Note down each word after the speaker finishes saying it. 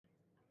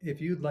If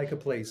you'd like a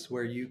place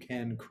where you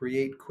can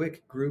create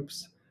quick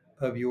groups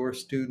of your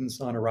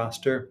students on a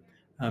roster,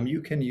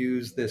 you can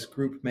use this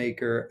Group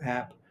Maker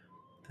app.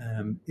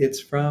 It's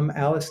from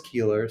Alice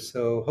Keeler,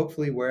 so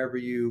hopefully wherever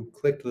you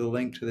clicked the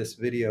link to this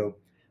video,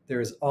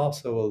 there is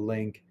also a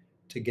link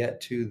to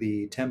get to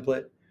the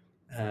template.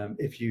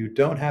 If you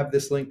don't have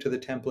this link to the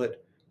template,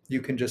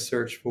 you can just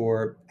search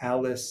for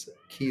Alice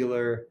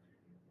Keeler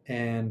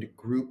and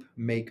Group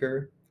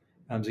Maker.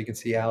 So you can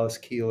see Alice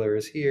Keeler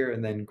is here,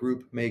 and then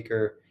Group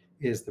Maker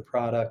is the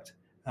product.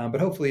 But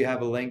hopefully you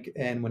have a link,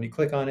 and when you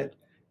click on it,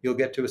 you'll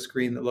get to a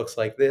screen that looks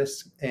like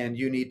this, and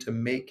you need to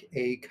make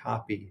a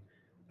copy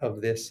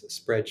of this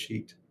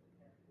spreadsheet.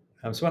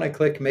 So when I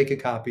click Make a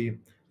Copy,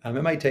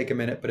 it might take a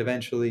minute, but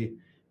eventually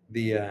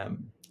the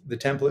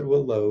template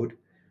will load.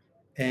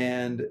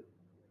 And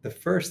the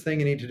first thing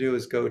you need to do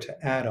is go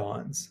to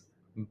Add-ons.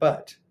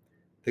 But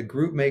the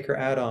Group Maker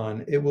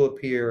add-on, it will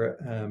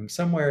appear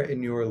somewhere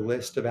in your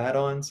list of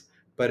add-ons,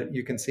 but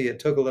you can see it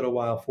took a little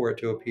while for it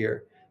to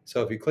appear.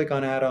 So if you click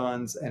on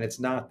add-ons and it's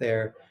not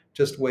there,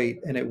 just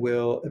wait and it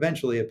will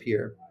eventually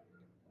appear.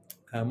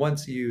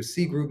 Once you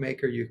see Group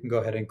Maker, you can go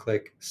ahead and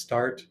click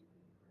Start.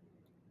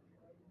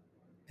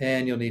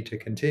 And you'll need to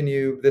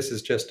continue. This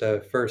is just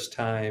a first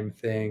time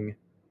thing.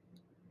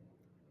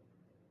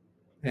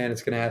 And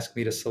it's going to ask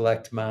me to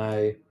select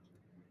my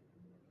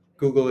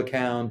Google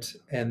account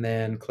and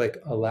then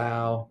click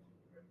Allow.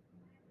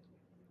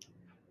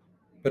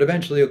 But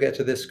eventually you'll get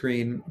to this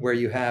screen where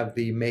you have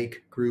the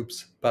Make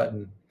Groups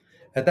button.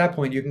 At that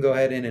point, you can go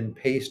ahead and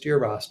paste your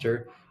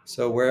roster.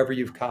 So wherever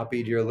you've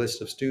copied your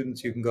list of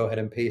students, you can go ahead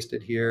and paste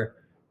it here.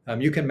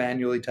 You can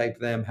manually type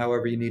them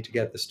however you need to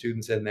get the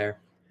students in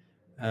there.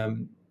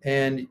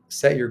 And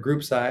set your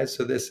group size.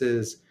 So this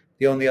is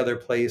the only other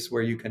place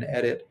where you can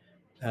edit.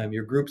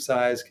 Your group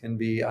size can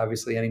be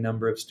obviously any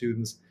number of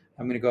students.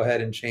 I'm going to go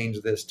ahead and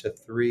change this to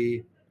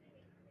 3.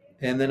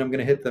 And then I'm going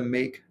to hit the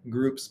Make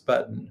Groups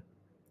button.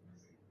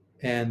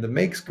 And the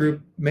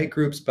Make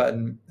Groups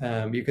button,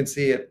 you can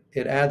see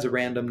it adds a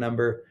random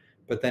number,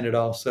 but then it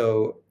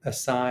also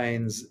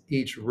assigns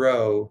each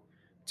row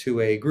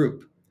to a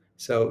group.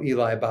 So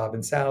Eli, Bob,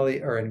 and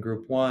Sally are in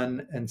group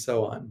 1, and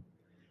so on.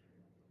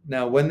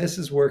 Now, when this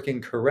is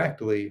working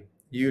correctly,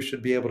 you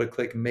should be able to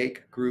click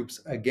Make Groups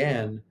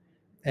again,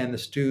 and the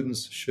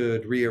students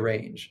should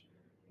rearrange.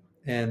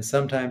 And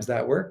sometimes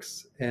that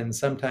works, and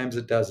sometimes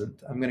it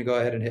doesn't. I'm going to go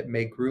ahead and hit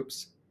Make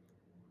Groups.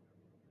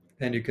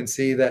 And you can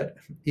see that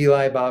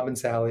Eli, Bob, and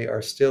Sally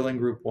are still in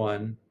group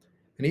 1.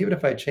 And even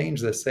if I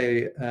change this,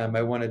 say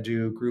I want to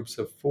do groups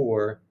of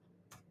 4,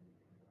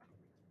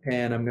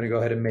 and I'm going to go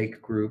ahead and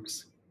make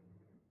groups.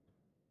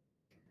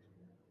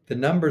 The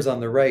numbers on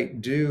the right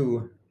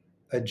do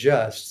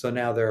adjust. So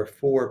now there are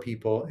 4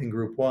 people in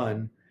group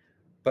 1,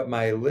 but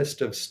my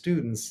list of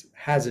students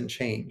hasn't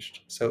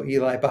changed. So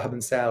Eli, Bob,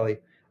 and Sally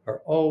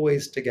are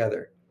always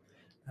together.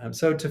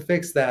 So to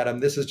fix that,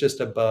 this is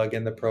just a bug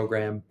in the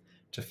program.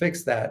 To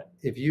fix that,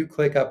 if you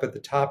click up at the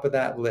top of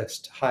that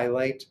list,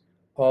 highlight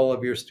all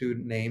of your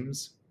student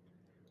names,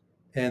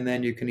 and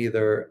then you can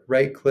either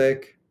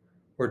right-click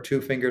or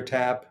 2-finger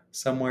tap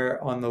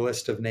somewhere on the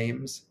list of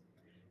names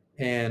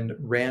and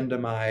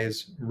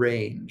randomize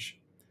range.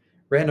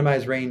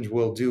 Randomize range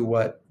will do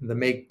what the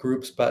Make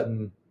Groups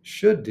button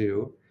should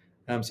do.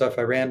 So if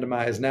I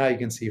randomize now, you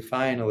can see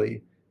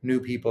finally new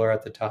people are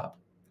at the top.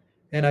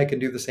 And I can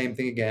do the same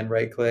thing again,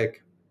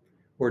 right-click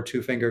or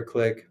 2-finger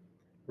click,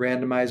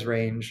 randomize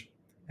range,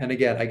 and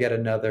again, I get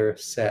another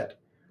set.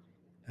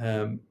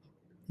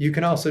 You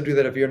can also do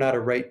that if you're not a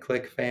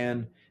right-click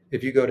fan.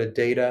 If you go to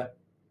Data,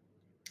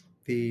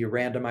 the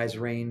randomize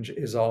range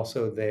is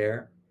also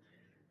there.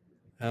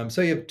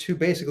 So you have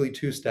basically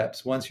two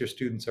steps once your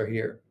students are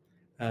here.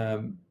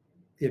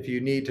 If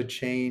you need to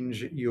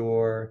change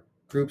your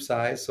group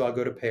size, so I'll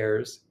go to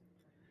pairs,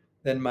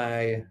 then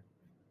my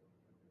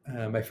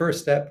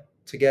first step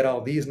to get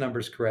all these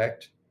numbers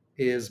correct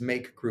is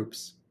Make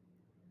Groups.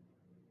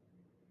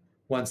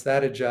 Once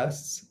that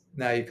adjusts,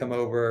 now you come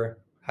over,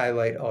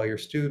 highlight all your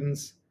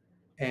students,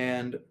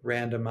 and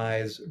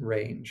randomize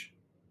range.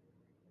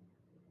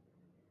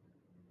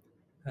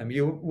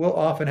 You will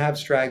often have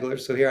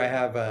stragglers. So here I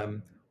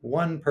have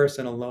one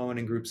person alone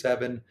in group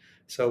 7.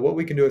 So what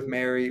we can do with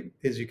Mary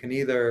is you can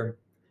either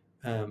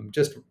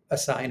just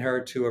assign her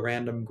to a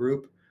random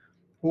group,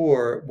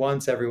 or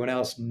once everyone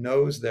else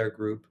knows their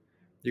group,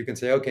 you can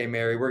say, okay,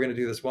 Mary, we're going to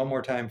do this one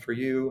more time for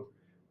you,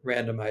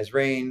 randomize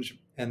range,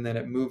 and then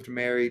it moved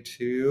Mary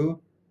to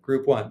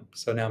group 1.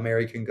 So now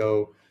Mary can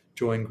go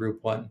join group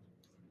 1.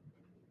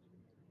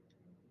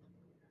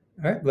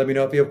 All right, let me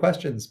know if you have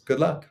questions. Good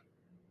luck.